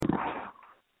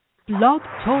Blog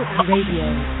Talk Radio.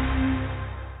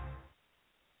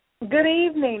 Good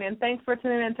evening, and thanks for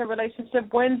tuning into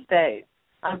Relationship Wednesdays.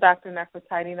 I'm Dr.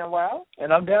 Nefertiti Noel.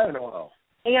 And I'm Darren Noel.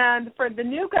 And for the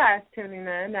new guys tuning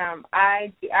in,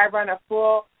 I run a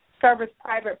full-service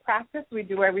private practice. We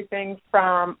do everything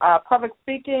from public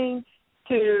speaking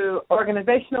to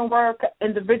organizational work,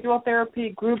 individual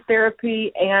therapy, group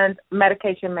therapy, and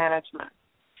medication management.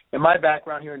 And my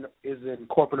background here is in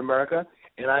corporate America,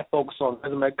 and I focus on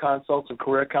resume consults and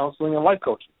career counseling and life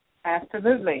coaching.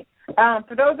 Absolutely.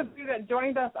 For those of you that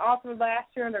joined us all through last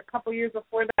year and a couple years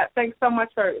before that, thanks so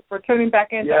much for tuning back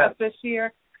into us this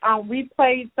year. We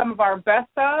played some of our best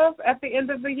of at the end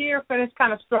of the year, finished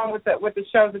kind of strong with the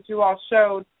shows that you all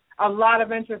showed a lot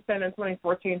of interest in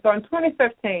 2014. So in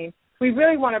 2015, we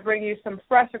really want to bring you some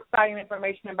fresh, exciting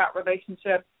information about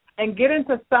relationships and get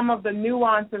into some of the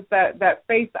nuances that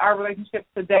face our relationships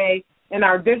today in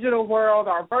our digital world,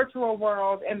 our virtual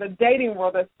world, and the dating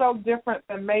world that's so different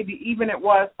than maybe even it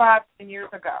was 5-10 years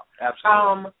ago.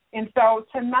 Absolutely. And so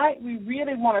tonight we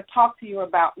really want to talk to you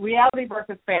about reality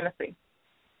versus fantasy.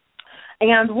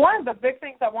 And one of the big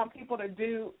things I want people to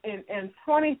do in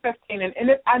 2015, and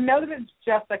I know that it's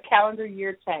just a calendar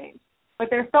year change, but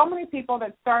there's so many people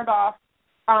that start off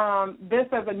this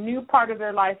as a new part of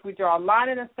their life. We draw a line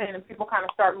in the sand and people kind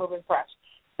of start moving fresh.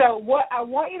 So what I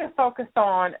want you to focus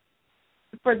on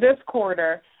for this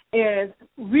quarter is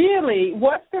really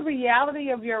what's the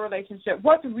reality of your relationship?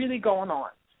 What's really going on?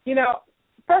 You know,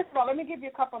 first of all, let me give you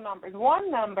a couple numbers. One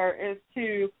number is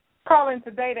to call in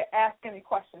today to ask any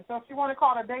questions. So if you want to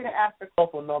call today to ask the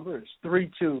phone number is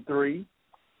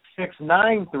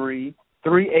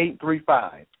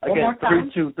 323-693-3835. Again,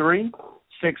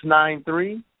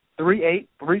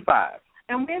 323-693-3835.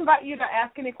 And we invite you to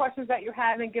ask any questions that you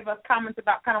have and give us comments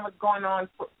about kind of what's going on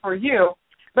for you.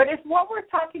 But if what we're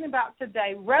talking about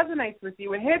today resonates with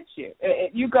you, it hits you,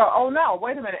 you go, oh, no,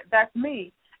 wait a minute, that's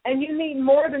me. And you need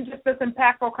more than just this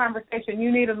impactful conversation.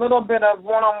 You need a little bit of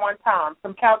one-on-one time,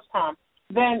 some couch time.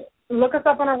 Then look us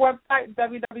up on our website,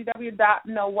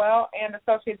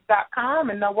 www.noelandassociates.com,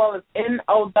 and Noel is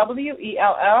Nowell,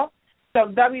 so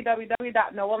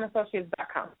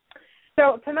www.noelandassociates.com.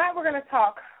 So tonight we're going to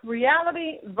talk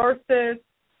reality versus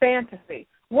fantasy.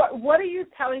 What are you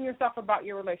telling yourself about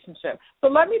your relationship? So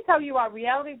let me tell you why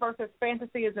reality versus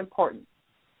fantasy is important.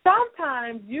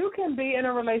 Sometimes you can be in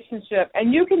a relationship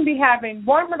and you can be having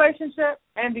one relationship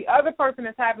and the other person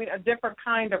is having a different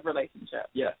kind of relationship.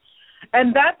 Yes.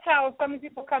 And that's how some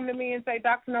people come to me and say,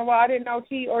 Dr. Noel, I didn't know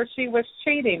he or she was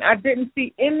cheating. I didn't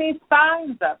see any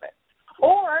signs of it.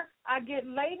 Or I get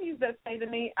ladies that say to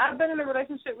me, I've been in a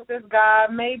relationship with this guy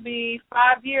maybe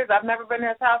 5 years. I've never been to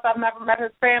his house. I've never met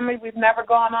his family. We've never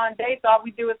gone on dates. All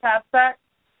we do is have sex.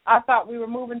 I thought we were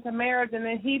moving to marriage, and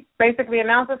then he basically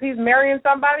announces he's marrying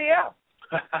somebody else.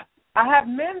 I have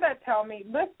men that tell me,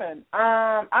 listen,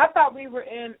 I thought we were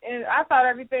I thought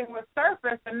everything was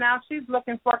surface, and now she's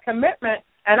looking for commitment,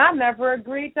 and I never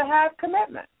agreed to have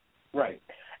commitment. Right.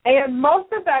 And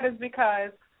most of that is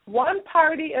because one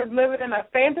party is living in a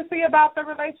fantasy about the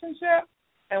relationship,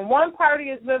 and one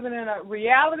party is living in a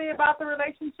reality about the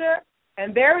relationship,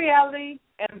 and their reality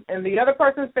and the other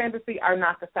person's fantasy are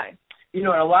not the same. You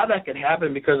know, and a lot of that can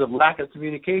happen because of lack of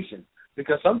communication,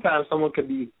 because sometimes someone could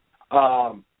be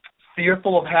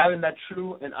fearful of having that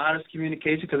true and honest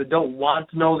communication because they don't want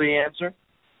to know the answer.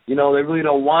 You know, they really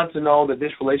don't want to know that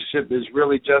this relationship is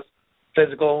really just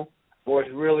physical or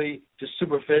it's really just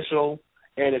superficial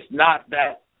and it's not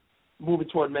that moving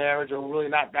toward marriage or really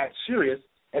not that serious,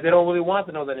 and they don't really want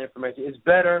to know that information. It's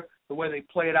better the way they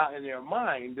play it out in their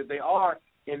mind that they are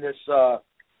in this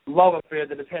love affair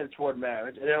that is headed toward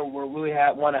marriage, and they don't really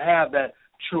want to have that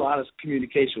true, honest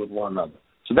communication with one another.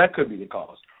 So that could be the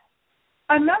cause.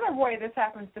 Another way this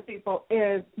happens to people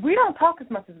is we don't talk as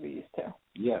much as we used to.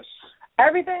 Yes.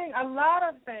 A lot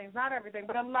of things, not everything,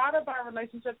 but a lot of our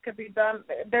relationships could be done,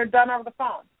 they're done over the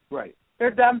phone. Right. They're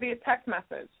done via text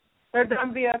message. They're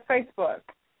done via Facebook.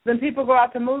 Then people go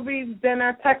out to movies,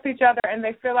 dinner, text each other, and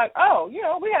they feel like, oh, you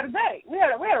know, we had a date. We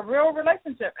had a real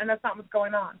relationship, and that's not what's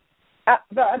going on.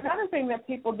 Another thing that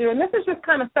people do, and this is just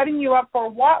kind of setting you up for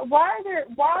why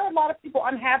are a lot of people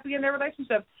unhappy in their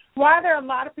relationships? Why are there a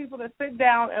lot of people that sit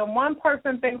down and one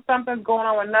person thinks something's going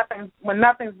on when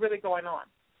nothing's really going on?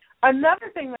 Another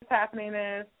thing that's happening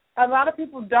is a lot of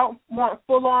people don't want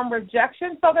full-on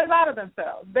rejection, so they lie to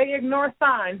themselves. They ignore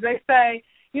signs. They say,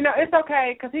 you know, it's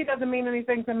okay because he doesn't mean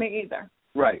anything to me either.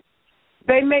 Right.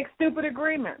 They make stupid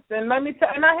agreements, and let me tell.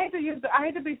 And I hate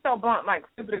to be so blunt, like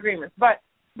stupid agreements, but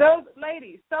Those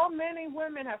ladies, so many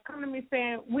women have come to me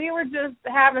saying, we were just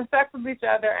having sex with each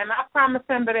other, and I promised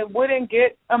him that it wouldn't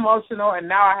get emotional, and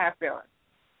now I have feelings.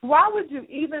 Why would you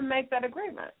even make that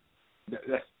agreement?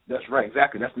 That's right,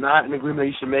 exactly. That's not an agreement that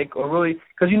you should make, or really,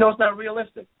 because you know it's not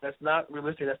realistic. That's not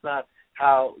realistic. That's not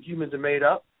how humans are made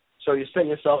up. So you're setting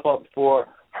yourself up for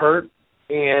hurt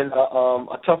and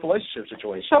a tough relationship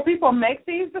situation. So people make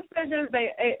these decisions, they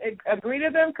agree to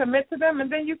them, commit to them,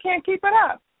 and then you can't keep it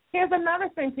up. Here's another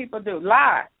thing people do,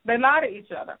 lie. They lie to each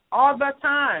other all the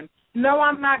time. No,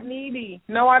 I'm not needy.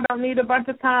 No, I don't need a bunch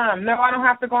of time. No, I don't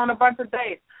have to go on a bunch of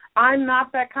dates. I'm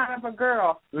not that kind of a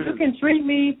girl. Mm-hmm. You can treat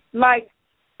me like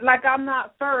I'm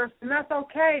not first, and that's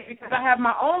okay because I have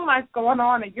my own life going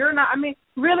on and you're not. I mean,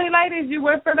 really, ladies, you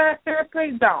went for that?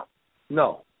 Seriously? Don't.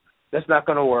 No, that's not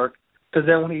going to work because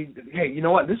then when hey, you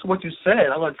know what, this is what you said,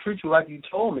 I'm going to treat you like you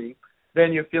told me,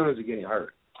 then your feelings are getting hurt.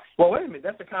 Well, wait a minute,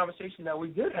 that's a conversation that we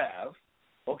did have,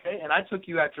 okay, and I took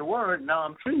you at your word, now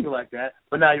I'm treating you like that,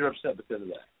 but now you're upset because of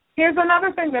that. Here's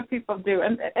another thing that people do,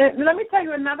 and let me tell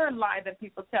you another lie that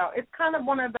people tell. It's kind of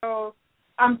one of those,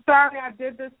 I'm sorry I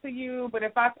did this to you, but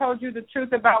if I told you the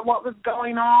truth about what was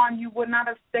going on, you would not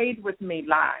have stayed with me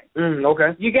lies.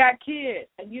 Okay. You got kids,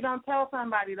 and you don't tell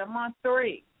somebody till month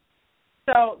 3.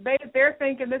 So they're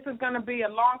thinking this is going to be a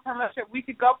long-term relationship. We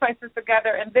could go places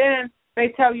together, and then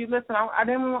they tell you, listen, I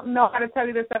didn't know how to tell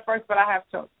you this at first, but I have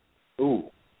children. Ooh.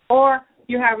 Or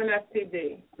you have an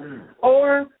STD.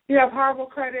 Or you have horrible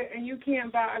credit and you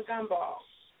can't buy a gumball.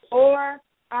 Or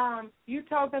you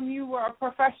told them you were a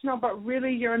professional, but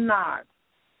really you're not.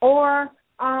 Or,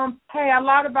 hey, I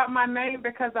lied about my name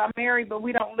because I'm married, but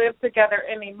we don't live together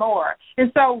anymore.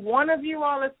 And so one of you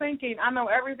all is thinking, I know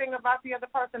everything about the other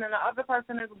person, and the other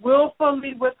person is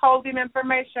willfully withholding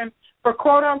information for,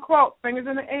 quote, unquote, fingers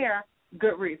in the air,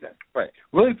 good reason. Right.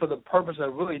 Really for the purpose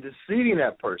of really deceiving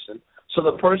that person, so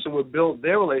the person would build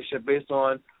their relationship based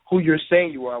on who you're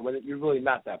saying you are when you're really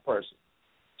not that person.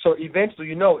 So eventually,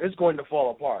 you know, it's going to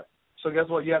fall apart. So guess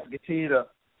what? You have to continue to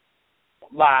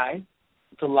lie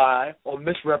or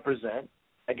misrepresent,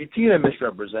 and continue to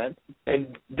misrepresent,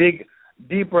 and dig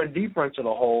deeper and deeper into the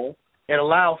hole, and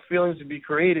allow feelings to be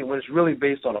created when it's really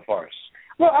based on a farce.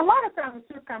 Well, a lot of times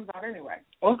the truth comes out anyway.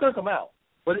 Well, it's going to come out,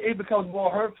 but it becomes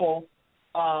more hurtful.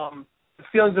 The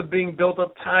feelings are being built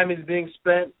up, time is being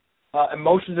spent,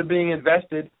 emotions are being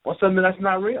invested on something that's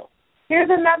not real. Here's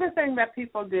another thing that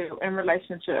people do in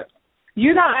relationships.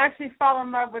 You don't actually fall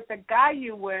in love with the guy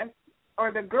you're with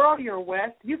or the girl you're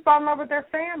with. You fall in love with their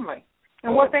family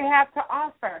and what they have to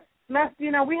offer.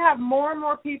 We have more and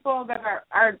more people that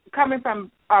are coming from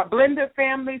blended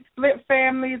families, split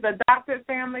families, adopted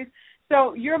families.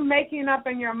 So you're making up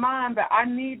in your mind that I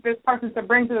need this person to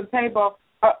bring to the table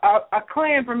a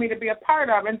clan for me to be a part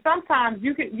of. And sometimes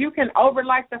you can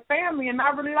overlike the family and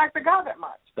not really like the guy that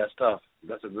much. That's tough.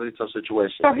 That's a really tough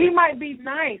situation. So he might be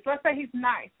nice. Let's say he's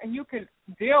nice, and you can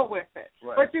deal with it.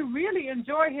 Right. But you really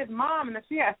enjoy his mom, and if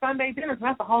she has Sunday dinners,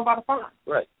 that's a whole lot of fun.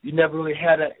 Right. You never really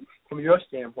had that from your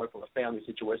standpoint from a family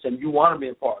situation. You want to be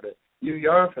a part of it. You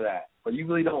yearn for that, but you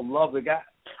really don't love the guy.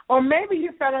 Or maybe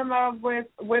you fell in love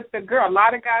with the girl. A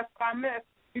lot of guys find this.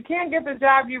 You can't get the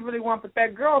job you really want, but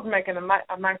that girl's making a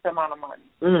nice amount of money.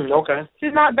 Okay.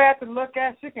 She's not bad to look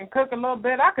at. She can cook a little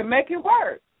bit. I can make it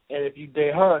work. And if you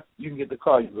date her, you can get the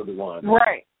car you really want.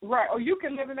 Right. Or you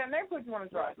can live in that neighborhood you want to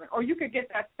drive in. Or you could get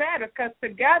that status because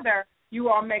together you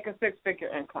all make a 6-figure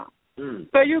income.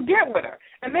 So you get with her.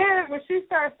 And then when she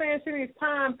starts saying she needs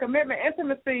time, commitment,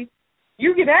 intimacy,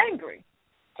 you get angry.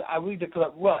 So I really declare,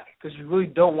 because you really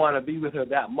don't want to be with her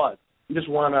that much. You just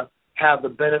want to have the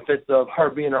benefits of her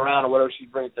being around or whatever she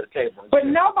brings to the table. But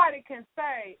nobody can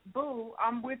say, boo,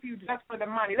 I'm with you just for the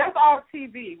money. That's all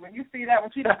TV. When you see that,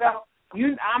 when people go,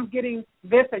 I'm getting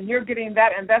this and you're getting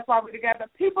that, and that's why we're together.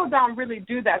 People don't really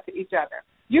do that to each other.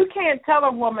 You can't tell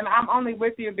a woman, I'm only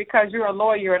with you because you're a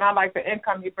lawyer and I like the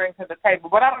income you bring to the table,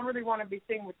 but I don't really want to be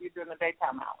seen with you during the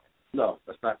daytime hours. No,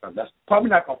 that's probably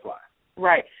not going to fly.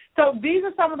 Right. So these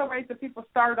are some of the ways that people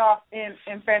start off in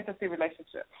fantasy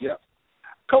relationships. Yeah.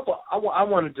 Couple I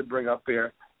wanted to bring up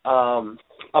here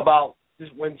about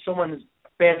just when someone is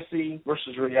fantasy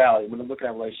versus reality when they're looking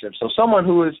at relationships. So someone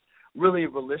who is really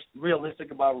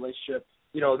realistic about a relationship,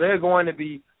 they're going to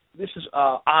be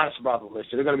honest about the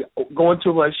relationship. They're going to be going to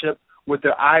a relationship with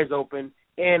their eyes open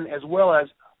and as well as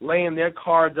laying their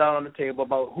cards out on the table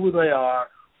about who they are,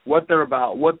 what they're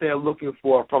about, what they're looking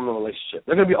for from the relationship.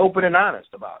 They're going to be open and honest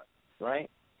about it, right?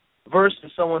 Versus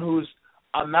someone who's,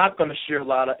 I'm not going to share a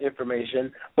lot of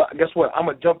information, but guess what? I'm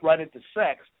going to jump right into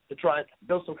sex to try and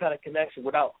build some kind of connection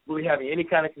without really having any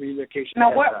kind of communication.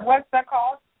 Now, what's that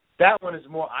called? That one is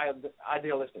more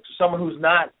idealistic. So someone who's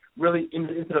not really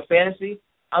into the fantasy,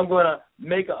 I'm going to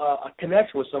make a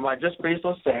connection with somebody just based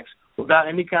on sex without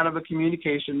any kind of a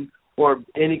communication or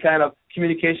any kind of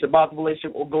communication about the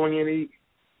relationship or going any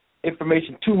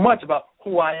information too much about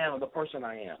who I am or the person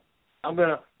I am. I'm going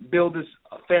to build this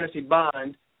fantasy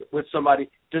bond with somebody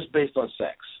just based on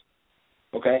sex.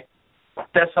 Okay?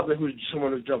 That's someone who's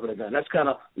jumping the gun. That's kind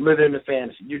of living in the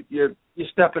fantasy. You're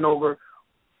stepping over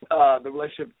the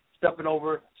relationship, stepping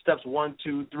over steps 1,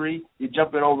 2, 3. You're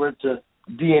jumping over to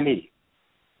D&E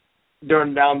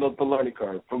during down the learning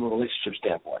curve from a relationship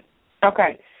standpoint.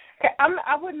 Okay.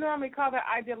 I wouldn't normally call that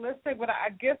idealistic, but I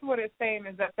guess what it's saying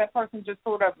is that person just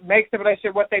sort of makes the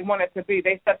relationship what they want it to be.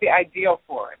 They set the ideal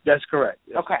for it. That's correct.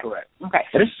 That's okay. correct. Okay.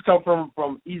 And this has come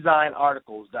from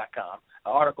ezinearticles.com, an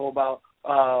article about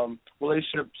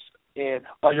relationships and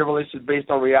your relationships based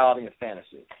on reality and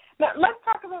fantasy. Now, let's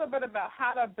talk a little bit about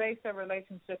how to base a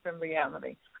relationship in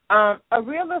reality. A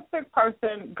realistic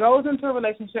person goes into a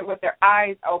relationship with their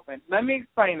eyes open. Let me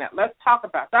explain that. Let's talk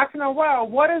about that. Dr. Noel,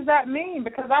 what does that mean?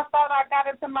 Because I thought I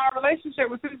got into my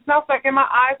relationship with Susan Snowflake and my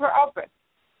eyes were open.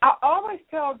 I always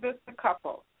tell this to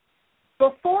couples.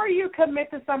 Before you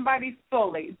commit to somebody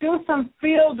fully, do some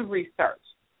field research.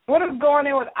 What does going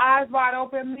in with eyes wide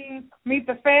open mean? Meet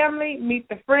the family, meet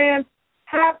the friends.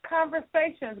 Have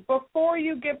conversations. Before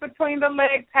you get between the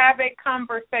legs, have a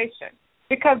conversation.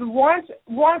 Because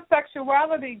once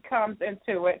sexuality comes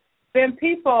into it, then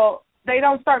people, they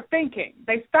don't start thinking.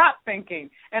 They stop thinking.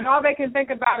 And all they can think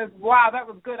about is, wow, that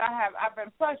was good. I've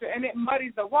been pleasure. And it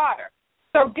muddies the water.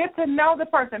 So get to know the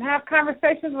person. Have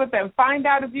conversations with them. Find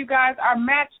out if you guys are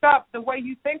matched up the way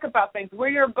you think about things, where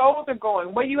your goals are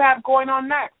going, what you have going on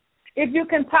next. If you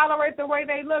can tolerate the way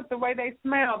they look, the way they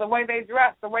smell, the way they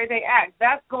dress, the way they act,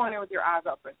 that's going in with your eyes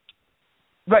open.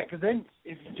 Right, because then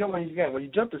when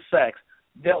you jump to sex,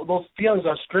 those feelings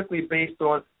are strictly based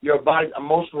on your body's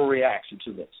emotional reaction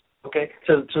to this, okay,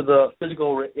 to the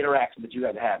physical interaction that you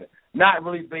have to have it, not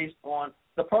really based on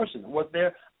the person, what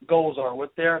their goals are,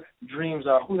 what their dreams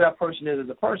are, who that person is as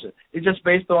a person. It's just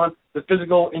based on the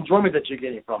physical enjoyment that you're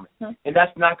getting from it, and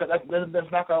that's not going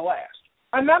to last.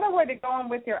 Another way to go in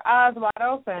with your eyes wide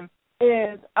open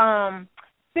is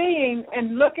seeing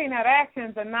and looking at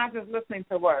actions and not just listening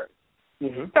to words.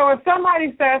 Mm-hmm. So if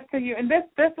somebody says to you, and this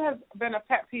has been a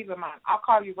pet peeve of mine, I'll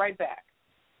call you right back.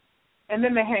 And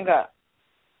then they hang up.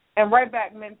 And right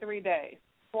back meant 3 days,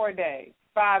 4 days,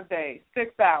 5 days,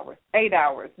 6 hours, 8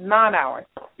 hours, 9 hours.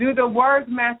 Do the words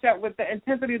match up with the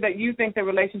intensity that you think the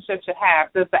relationship should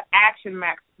have? Does the action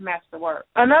match the word?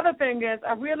 Another thing is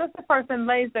a realistic person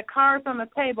lays the cards on the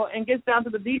table and gets down to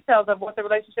the details of what the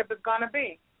relationship is going to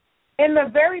be. In the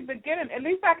very beginning, at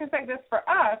least I can say this for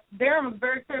us, Darren was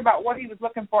very clear about what he was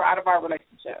looking for out of our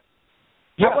relationship.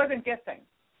 Yeah. I wasn't guessing.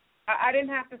 I didn't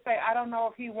have to say, I don't know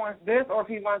if he wants this or if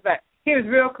he wants that. He was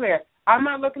real clear. I'm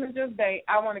not looking to just date.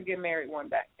 I want to get married one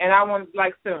day. And I want,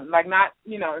 like, soon. Like, not,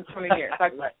 in 20 years.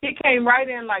 Like, he came right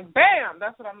in like, bam,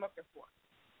 that's what I'm looking for.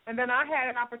 And then I had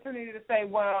an opportunity to say,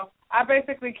 well, I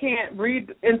basically can't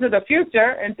read into the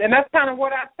future. And that's kind of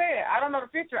what I said. I don't know the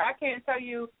future. I can't tell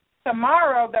you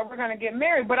tomorrow that we're going to get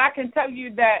married, but I can tell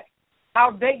you that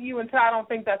I'll date you until I don't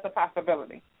think that's a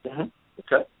possibility. Mm-hmm.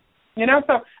 Okay.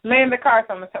 So laying the cards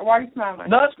on the table. Why are you smiling?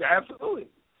 No, absolutely.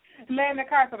 Laying the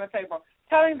cards on the table.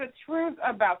 Telling the truth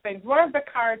about things. One of the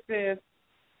cards is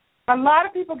a lot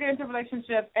of people get into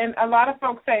relationships, and a lot of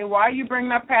folks say, why are you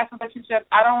bringing up past relationships?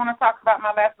 I don't want to talk about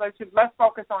my last relationship. Let's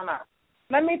focus on us.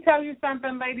 Let me tell you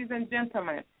something, ladies and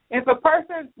gentlemen. If a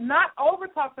person not over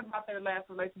talks about their last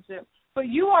relationship, but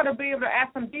you ought to be able to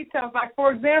ask some details, like,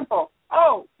 for example,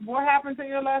 what happened to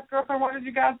your last girlfriend? Why did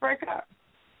you guys break up?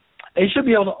 They should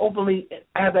be able to openly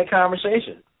have that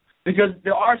conversation because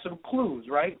there are some clues,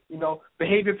 right?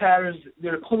 Behavior patterns,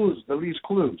 there are clues, at least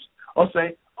clues. I'll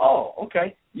say,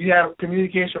 okay, you had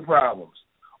communication problems,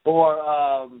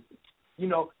 or, you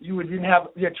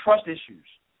had trust issues,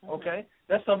 okay?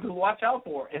 That's something to watch out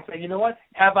for and say, you know what,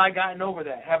 have I gotten over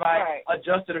that? Have I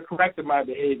adjusted or corrected my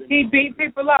behavior? He beat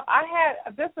people up.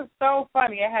 This is so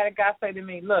funny. I had a guy say to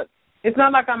me, look, it's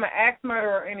not like I'm an axe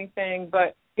murderer or anything,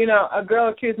 but, a girl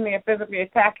accused me of physically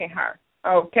attacking her.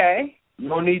 Okay.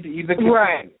 No need to even consider.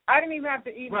 Right. I didn't even have to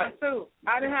eat no soup.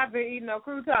 I didn't have to eat no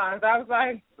croutons. I was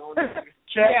like,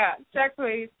 check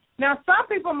please. Now, some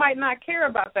people might not care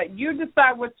about that. You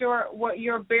decide what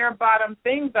your bare bottom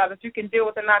things are that you can deal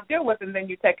with and not deal with, and then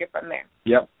you take it from there.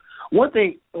 Yep. One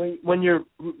thing, when you're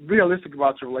realistic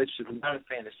about your relationship and not a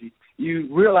fantasy, you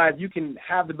realize you can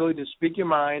have the ability to speak your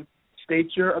mind,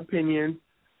 state your opinion,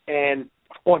 and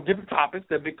on different topics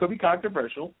that could be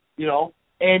controversial,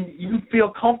 and you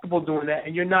feel comfortable doing that,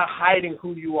 and you're not hiding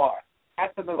who you are.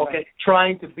 Absolutely. Okay,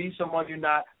 trying to be someone you're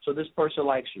not, so this person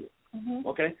likes you. Mm-hmm.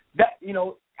 Okay, that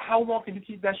how long can you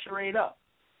keep that charade up?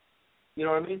 You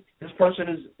know what I mean? This person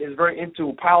is very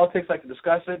into politics, like to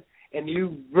discuss it, and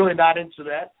you really not into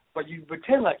that, but you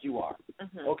pretend like you are.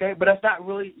 Mm-hmm. Okay, but that's not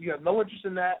really. You have no interest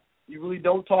in that. You really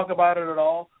don't talk about it at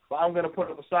all. But I'm going to put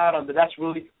a facade on that. That's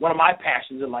really one of my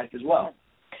passions in life as well.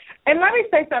 And let me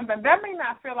say something. That may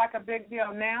not feel like a big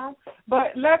deal now, but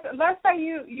let's say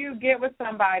you get with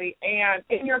somebody, and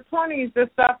in your 20s, this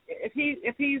stuff. If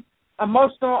he's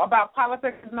emotional about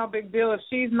politics, it's no big deal. If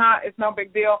she's not, it's no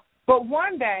big deal. But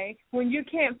one day, when you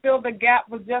can't fill the gap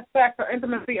with just sex or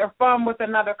intimacy or fun with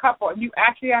another couple, and you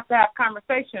actually have to have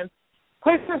conversations,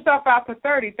 push yourself out to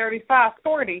 30, 35,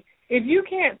 40. If you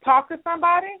can't talk to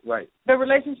somebody, right, the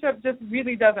relationship just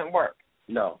really doesn't work.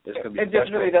 No, it's going to be it just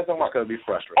really doesn't work. It's going to be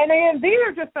frustrating. And then these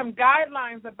are just some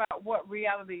guidelines about what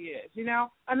reality is.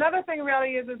 Another thing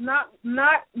reality is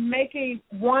not making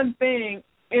one thing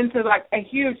into like a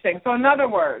huge thing. So in other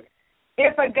words,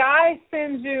 if a guy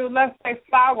sends you, let's say,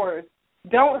 flowers,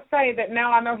 don't say that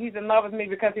now I know he's in love with me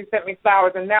because he sent me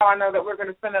flowers, and now I know that we're going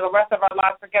to spend the rest of our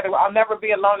lives together. I'll never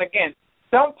be alone again.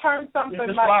 Don't turn something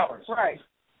like flowers. Right.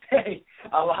 Hey,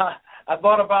 I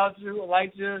thought about you. I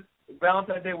liked you.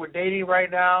 Valentine's Day, we're dating right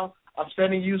now. I'm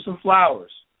sending you some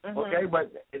flowers. Mm-hmm. Okay,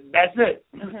 but that's it.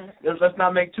 Mm-hmm. Let's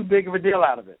not make too big of a deal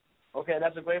out of it. Okay,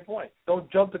 that's a great point. Don't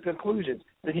jump to conclusions.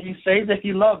 Did he say that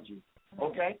he loved you?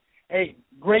 Okay. Hey,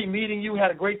 great meeting you.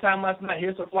 Had a great time last night.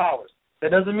 Here's some flowers.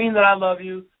 That doesn't mean that I love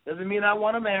you. Doesn't mean I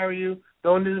want to marry you.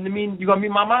 Doesn't mean you're going to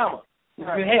meet my mama. Right.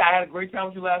 I mean, hey, I had a great time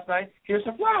with you last night. Here's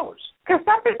some flowers. Because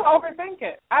some people overthink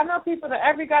it. I know people that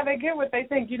every guy they get with, they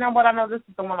think, you know what, I know this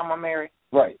is the one I'm going to marry.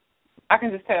 Right. I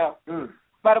can just tell.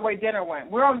 By the way, dinner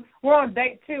went. We're on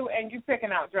date 2, and you're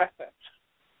picking out dresses.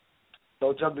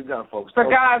 Don't jump the gun, folks. For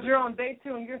guys, you're on date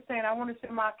 2, and you're saying, I want to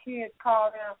see my kid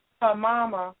call them her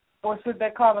mama, or should they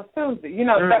call her Susie?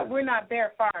 That we're not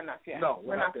there far enough yet. No,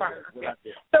 we're not far enough yet.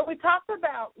 There. So we talked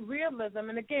about realism,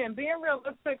 and again, being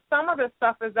realistic, some of this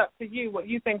stuff is up to you, what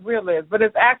you think real is, but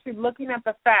it's actually looking at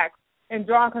the facts and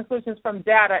drawing conclusions from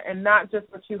data and not just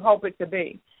what you hope it to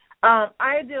be.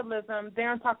 Idealism,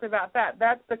 Darren talked about that.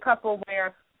 That's the couple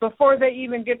where before they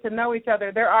even get to know each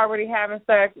other, they're already having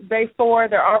sex. Day 4,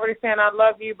 they're already saying, I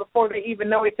love you before they even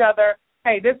know each other.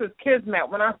 Hey, this is kismet.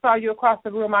 When I saw you across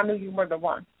the room, I knew you were the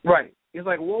one. Right. It's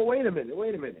like, well, wait a minute.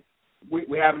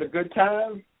 We're having a good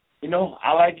time.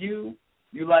 I like you.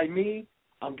 You like me.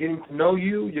 I'm getting to know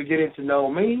you. You're getting to know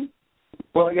me.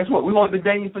 Well, guess what? We've only been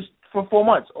dating for 4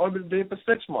 months. Or been dating for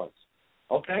 6 months.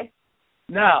 Okay?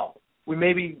 Now, we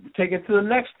maybe take it to the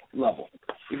next level.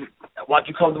 Why don't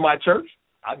you come to my church?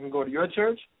 I can go to your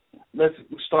church. Let's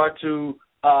start to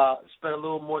spend a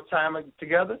little more time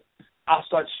together. I'll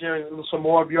start sharing some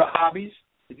more of your hobbies.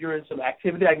 If you're in some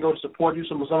activity, I can go to support you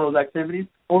some of those activities.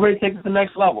 We're ready to take it to the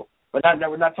next level. But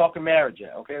we're not talking marriage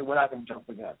yet, okay? We're not going to jump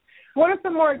the gun. What are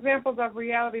some more examples of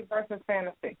reality versus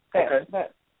fantasy? Okay.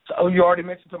 So you already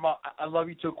mentioned I love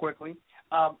you too quickly.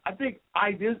 I think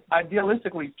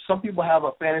idealistically, some people have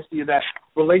a fantasy that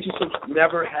relationships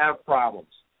never have problems,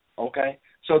 okay?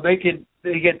 So they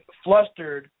get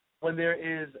flustered when there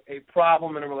is a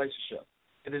problem in a relationship.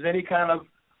 If there's any kind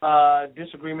of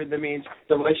disagreement, that means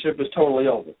the relationship is totally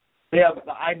over. They have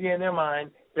the idea in their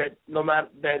mind that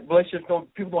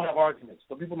people don't have arguments,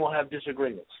 so people don't have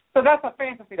disagreements. So that's a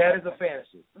fantasy. That is a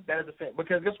fantasy.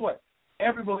 Because guess what?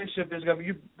 Every relationship is going to be,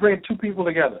 you bring 2 people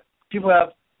together. People have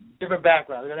different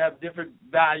backgrounds. They're going to have different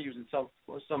values in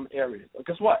some areas. But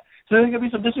guess what? So there's going to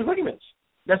be some disagreements.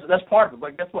 That's part of it.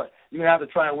 But guess what? You're going to have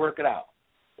to try and work it out.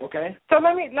 Okay? So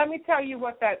let me tell you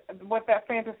what that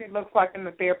fantasy looks like in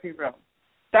the therapy room.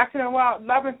 Dr. Noel,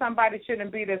 loving somebody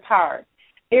shouldn't be this hard.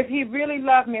 If he really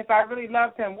loved me, if I really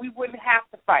loved him, we wouldn't have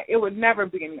to fight. It would never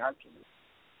be any argument.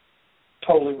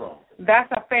 Totally wrong.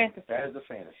 That's a fantasy. That is a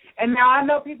fantasy. And now I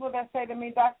know people that say to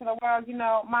me, Dr.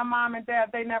 Noel, my mom and dad,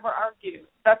 they never argued.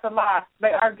 That's a lie. They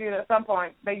argued at some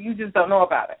point. You just don't know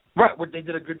about it. Right. Well, they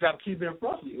did a good job keeping it in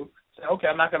front of you. Say, okay,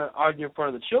 I'm not going to argue in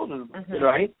front of the children,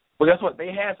 right? Well, guess what? They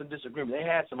had some disagreement. They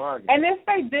had some argument. And if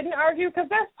they didn't argue, because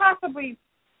there's possibly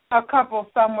a couple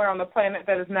somewhere on the planet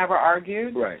that has never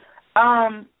argued. Right.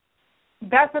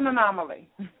 That's an anomaly.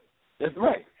 That's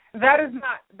right. That is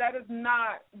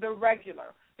not the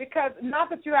regular. Because not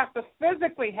that you have to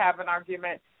physically have an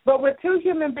argument, but with 2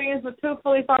 human beings with 2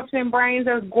 fully functioning brains,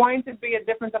 there's going to be a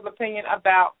difference of opinion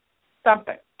about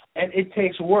something. And it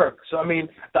takes work. So, I mean,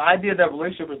 the idea that a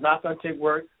relationship is not going to take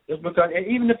work is because, and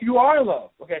even if you are in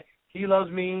love, okay, he loves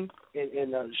me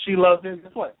and she loves him,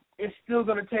 guess what? It's still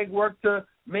going to take work to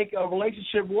make a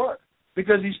relationship work,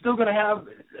 because you're still going to have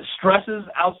stresses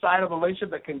outside of a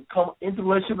relationship that can come into a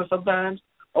relationship, and sometimes,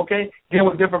 okay, dealing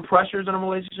with different pressures in a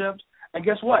relationship. And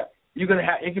guess what? You're going to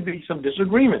have, it could be some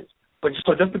disagreements. But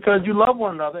just because you love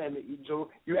one another, and so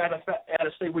you're at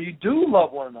a state where you do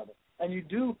love one another, and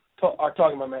you are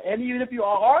talking about marriage, and even if you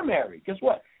are married, guess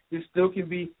what? There still can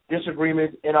be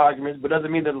disagreements and arguments, but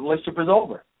doesn't mean that the relationship is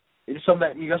over. It's something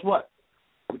that, guess what?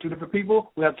 We're two different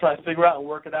people. We have to try to figure out and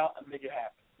work it out and make it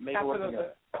happen. Make it work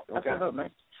together. Okay? Absolutely.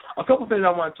 A couple things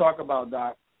I want to talk about,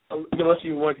 Doc. Unless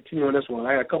you want to continue on this one,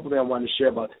 I got a couple things I want to share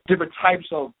about different types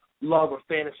of love or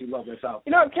fantasy love that's out.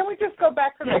 Can we just go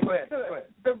back to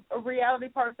the reality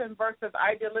person versus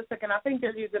idealistic? And I think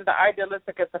they're using the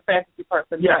idealistic as the fantasy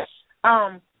person. Yes.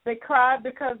 They cried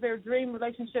because their dream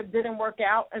relationship didn't work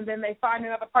out, and then they find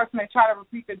another person, they try to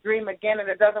repeat the dream again, and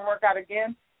it doesn't work out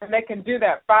again. And they can do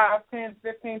that 5, 10,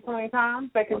 15, 20 times.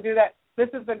 They can do that. This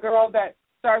is the girl that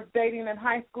starts dating in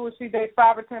high school. She dates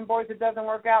 5 or 10 boys. It doesn't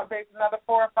work out. Dates another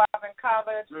 4 or 5 in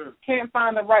college. Can't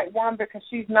find the right one because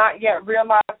she's not yet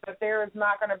realized that there is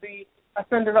not going to be a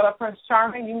Cinderella Prince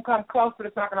Charming. You can come close, but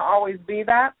it's not going to always be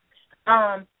that.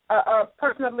 A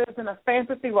person that lives in a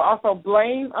fantasy will also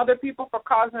blame other people for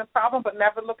causing a problem but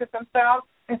never look at themselves.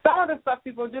 And some of the stuff,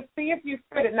 people, just see if you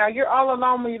fit it. Now, you're all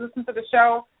alone when you listen to the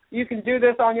show. You can do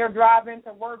this on your drive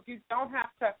into work. You don't have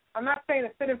to. I'm not saying to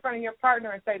sit in front of your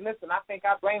partner and say, listen, I think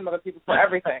I blame other people for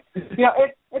everything.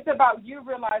 It's about you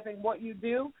realizing what you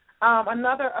do. A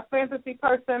fantasy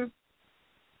person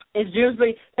is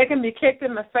usually, they can be kicked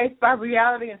in the face by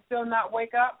reality and still not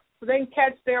wake up. So they can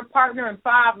catch their partner in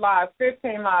 5 lies,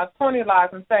 15 lies, 20 lies,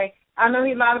 and say, I know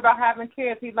he lied about having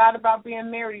kids. He lied about being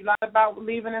married. He lied about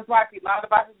leaving his wife. He lied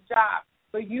about his job.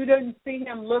 But you didn't see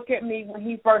him look at me when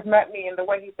he first met me and the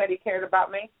way he said he cared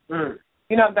about me.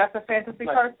 That's a fantasy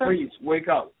person. Please, wake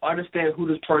up. Understand who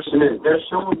this person is. They're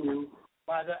showing you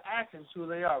by their actions who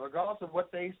they are. Regardless of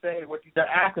what they say, their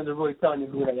actions are really telling you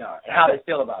who they are and how they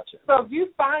feel about you. So if you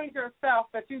find yourself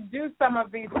that you do some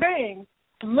of these things,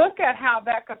 look at how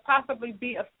that could possibly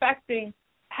be affecting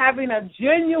having a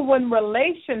genuine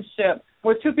relationship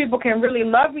where two people can really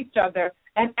love each other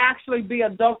and actually be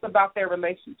adults about their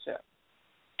relationship.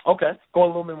 Okay. Go a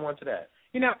little bit more into that.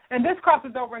 And this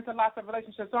crosses over into lots of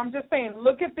relationships. So I'm just saying,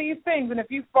 look at these things, and if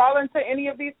you fall into any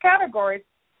of these categories,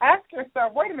 ask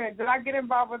yourself, wait a minute, did I get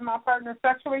involved with my partner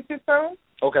sexually too soon?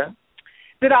 Okay.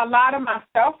 Did I lie to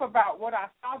myself about what I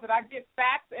saw? Did I get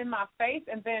facts in my face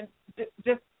and then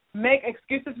just make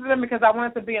excuses for them because I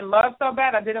wanted to be in love so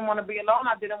bad? I didn't want to be alone.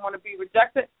 I didn't want to be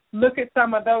rejected. Look at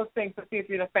some of those things to see if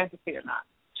you're in a fantasy or not.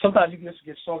 Sometimes you can just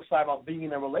get so excited about being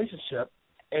in a relationship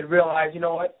and realize, you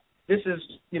know what, this is,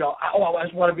 I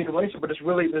just want to be in a relationship, but this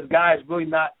guy is really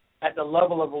not at the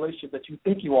level of relationship that you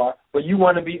think you are, but you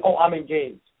want to be, I'm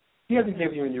engaged. He hasn't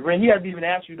given you any ring. He hasn't even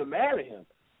asked you to marry him.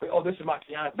 But, this is my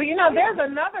fiance. But, there's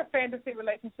another fantasy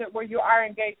relationship where you are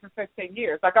engaged for 15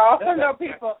 years. Like, I also know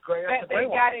people that they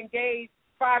got engaged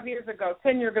 5 years ago,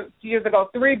 10 years ago,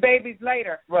 3 babies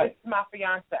later. Right. This is my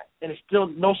fiance. And it's still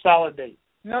no solid date.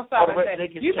 No solid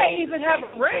date. You may even have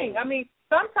a ring. I mean,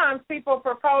 sometimes people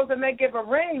propose and they give a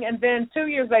ring, and then 2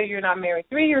 years later you're not married.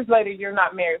 3 years later you're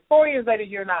not married. 4 years later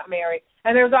you're not married.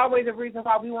 And there's always a reason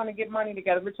why we want to get money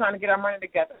together. We're trying to get our money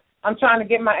together. I'm trying to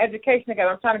get my education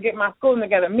together. I'm trying to get my schooling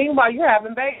together. Meanwhile, you're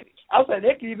having babies. I'll say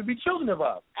they could even be children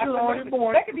involved. They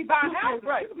could be buying houses.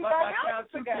 Right. They could be buying houses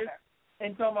together.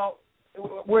 And talking about,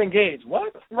 we're engaged.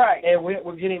 What? Right. And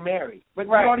we're getting married. But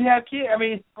we already have kids. I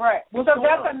mean, right. So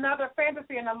that's another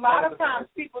fantasy, and a lot of times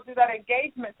people do that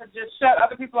engagement to just shut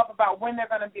other people up about when they're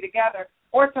going to be together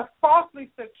or to falsely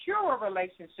secure a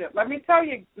relationship. Let me tell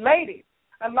you, ladies,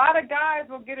 a lot of guys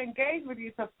will get engaged with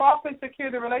you to falsely secure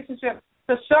the relationship,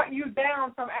 to shut you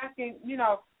down from asking,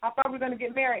 I thought we were going to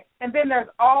get married. And then there's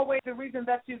always a reason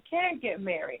that you can't get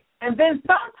married. And then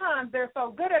sometimes they're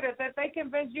so good at it that they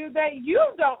convince you that you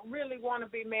don't really want to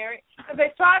be married. Because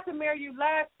they tried to marry you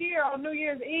last year on New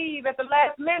Year's Eve at the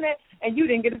last minute, and you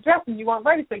didn't get a dress and you weren't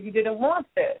ready, so you didn't want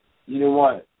this. You didn't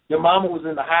want it. Your mama was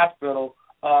in the hospital,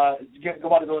 about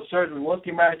to go to surgery. Let's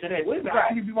get married today. Wait a minute, how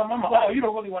can you be my mama? Oh, you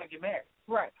don't really want to get married.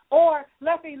 Right. Or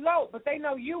let's elope, but they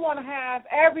know you want to have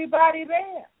everybody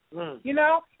there.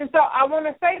 And so I want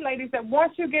to say, ladies, that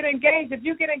once you get engaged, if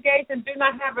you get engaged and do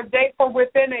not have a date for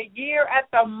within a year at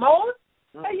the most,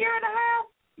 a year and a half,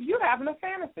 you're having a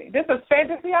fantasy. This is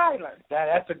Fantasy Island.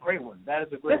 That's a great one. That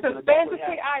is a great one. This is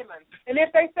Fantasy Island. And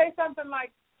if they say something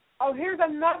like, here's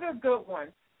another good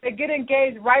one. They get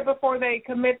engaged right before they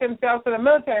commit themselves to the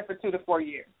military for 2 to 4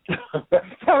 years.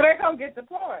 So they're going to get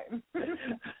deployed.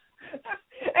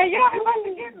 And y'all about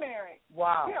to get married.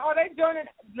 Wow. You know, they joining.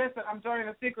 Listen, I'm joining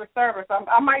the Secret Service.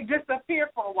 I might disappear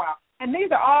for a while. And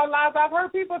these are all lies I've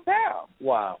heard people tell.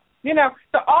 Wow. You know,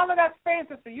 so all of that's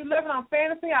fantasy. You living on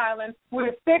Fantasy Island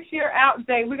with a 6-year out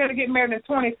date. We're going to get married in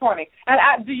 2020. And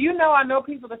I know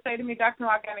people that say to me, Dr. No,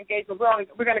 I got engaged, but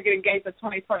we're going to get engaged in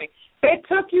 2020. They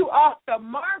took you off the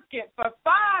market for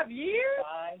 5 years.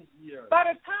 5 years.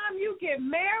 By the time you get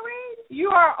married,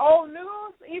 you are old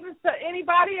news, even to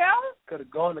anybody else. Could have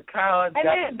gone to college. And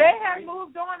then they have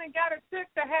moved on and got a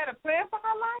chick that had a plan for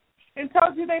her life and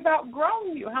told you they've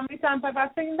outgrown you. How many times have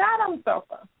I seen that on the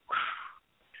sofa?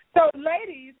 So,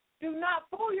 ladies, do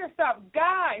not fool yourself.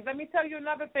 Guys, let me tell you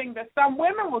another thing that some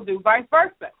women will do, vice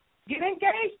versa. Get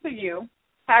engaged to you,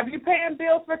 have you paying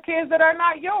bills for kids that are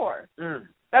not yours.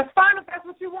 That's fine if that's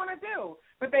what you want to do,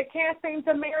 but they can't seem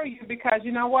to marry you because,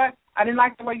 you know what, I didn't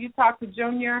like the way you talked to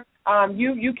Junior.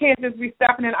 You can't just be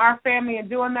stepping in our family and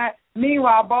doing that.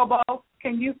 Meanwhile, Bobo,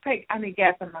 can you pay? I need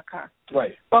gas in my car.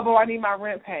 Right. Bobo, I need my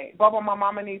rent paid. Bobo, my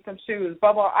mama needs some shoes.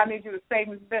 Bobo, I need you to save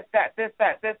me this, that.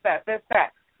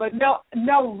 But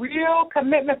no real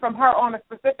commitment from her on a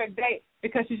specific date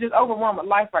because she's just overwhelmed with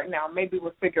life right now. Maybe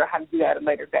we'll figure out how to do that at a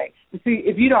later date. You see,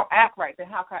 if you don't act right, then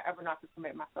how can I ever not to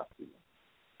commit myself to you?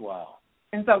 Wow.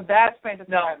 And so that's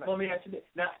fantasy. Now, let me ask you this.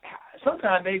 Now,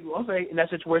 sometimes I'll say in that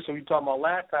situation we talked about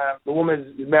last time, the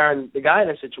woman is marrying the guy in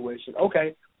that situation.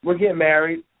 Okay, we're getting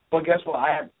married, but guess what?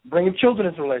 I am bringing children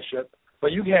into the relationship,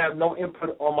 but you have no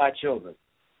input on my children.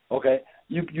 Okay?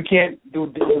 You can't do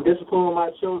discipline on my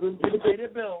children. You can pay their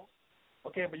bills,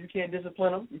 okay, but you can't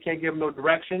discipline them. You can't give them no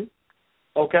direction,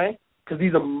 okay, because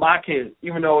these are my kids,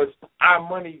 even though it's our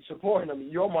money supporting them,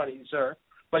 your money, sir,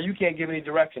 but you can't give any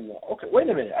direction now. Okay, wait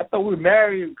a minute. I thought we were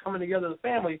married, coming together as a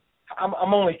family.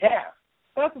 I'm only half.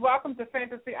 That's welcome to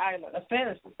Fantasy Island. That's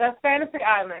fantasy. That's Fantasy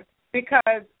Island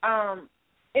because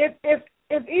if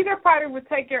either party would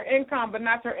take your income but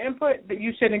not your input, then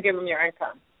you shouldn't give them your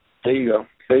income. There you go.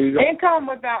 Income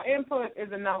without input is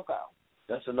a no-go.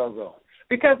 That's a no-go.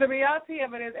 Because the reality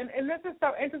of it is, and this is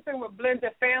so interesting with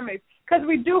blended families, because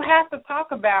we do have to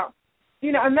talk about,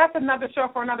 you know, and that's another show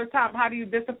for another time. How do you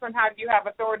discipline? How do you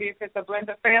have authority if it's a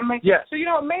blended family? Yes. So, you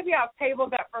know, maybe I'll table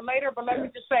that for later, but let me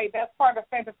just say that's part of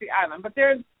Fantasy Island. But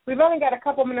we've only got a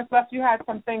couple minutes left. You had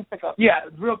some things to go. Yeah,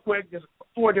 real quick, there's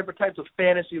 4 different types of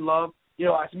fantasy love. You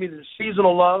know, to me, there's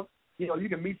seasonal love. You know, you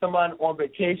can meet someone on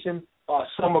vacation,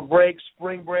 summer break,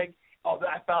 spring break. Oh,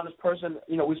 I found this person,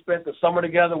 you know, we spent the summer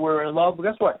together, we're in love. But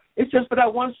guess what? It's just for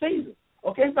that one season.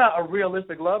 Okay, it's not a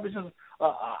realistic love. It's just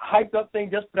a hyped up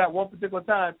thing just for that one particular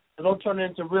time. And don't turn it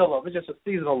into real love. It's just a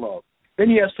seasonal love.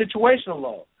 Then you have situational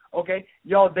love. Okay,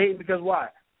 y'all dating because why?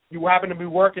 You happen to be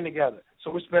working together,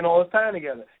 so we spend all this time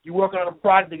together. You working on a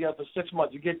project together for 6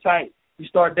 months. You get tight. You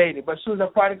start dating. But as soon as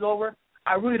that project's over,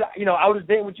 I was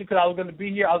dating with you because I was going to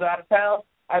be here. I was out of town.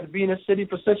 I had to be in the city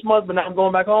for 6 months, but now I'm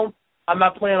going back home. I'm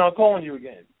not planning on calling you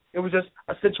again. It was just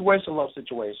a situational love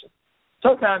situation.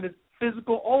 Sometimes it's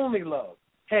physical-only love.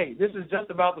 Hey, this is just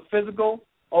about the physical.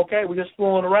 Okay, we're just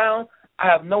fooling around. I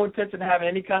have no intention of having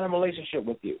any kind of relationship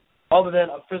with you other than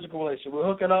a physical relationship. We're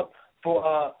hooking up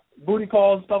for booty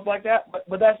calls and stuff like that,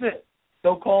 but that's it.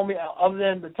 Don't call me other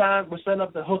than the time we're setting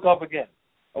up to hook up again.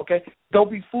 Okay?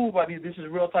 Don't be fooled by these. This is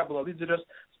real type of love. These are just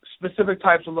specific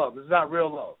types of love. This is not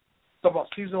real love. Talk about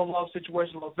seasonal love,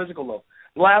 situational love, physical love.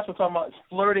 The last we're talking about is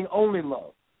flirting only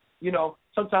love. You know,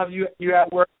 sometimes you're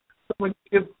at work, someone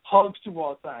you give hugs to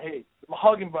all the time. Hey, my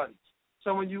hugging buddies.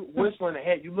 Someone you whistling,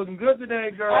 hey, you looking good today,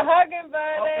 girl. A hugging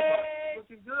buddy.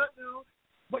 Looking good, dude.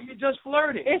 But you're just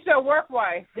flirting. It's your work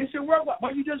wife. It's your work wife,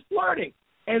 but you're just flirting.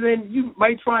 And then you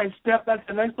might try and step that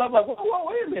to the next level, like, whoa,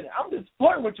 wait a minute. I'm just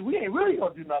flirting with you. We ain't really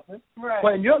going to do nothing. Right.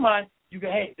 But in your mind, you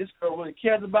go, hey, this girl really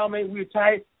cares about me. We're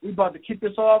tight. We're about to kick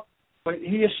this off. But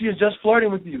he or she is just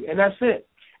flirting with you, and that's it.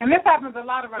 And this happens a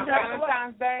lot around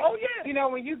Valentine's Day. Oh, yeah. You know,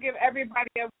 when you give everybody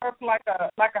at work like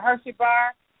a Hershey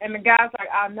bar, and the guy's like,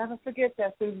 I'll never forget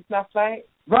that Susan Snowflake.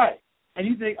 Right. And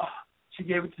you think, oh, she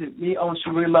gave it to me. Oh,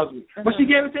 she really loves me. Mm-hmm. But she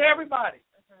gave it to everybody.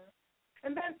 Mm-hmm.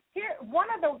 And then here, one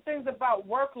of the things about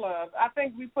work love, I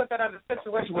think we put that under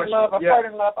situational love or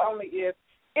flirting love only is,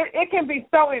 it can be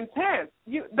so intense.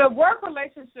 The work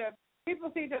relationship,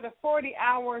 people see each other 40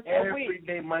 hours a week. Every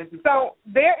day, Monday. So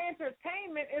their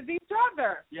entertainment is each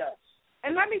other. Yes.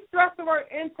 And let me stress the word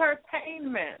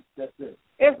entertainment. That's it.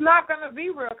 It's not going to be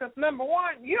real because, number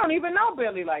one, you don't even know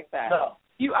Billy like that. No.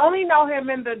 You only know him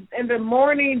in the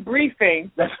morning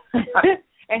briefing.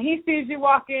 And he sees you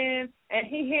walk in, and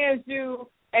he hands you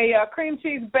a cream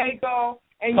cheese bagel.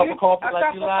 And a cup of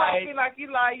coffee like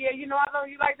you like. Yeah, you know, I know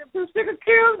you like the 2 sugar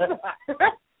cubes.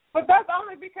 But that's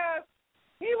only because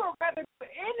He would rather do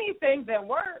anything than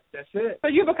work. That's it. So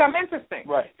you become interesting.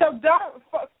 Right. So don't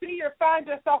find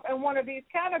yourself in one of these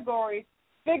categories,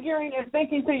 figuring and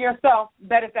thinking to yourself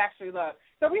that it's actually love.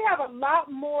 So we have a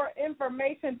lot more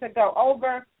information to go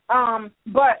over.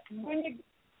 But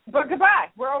goodbye.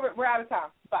 We're out of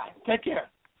time. Bye. Take care.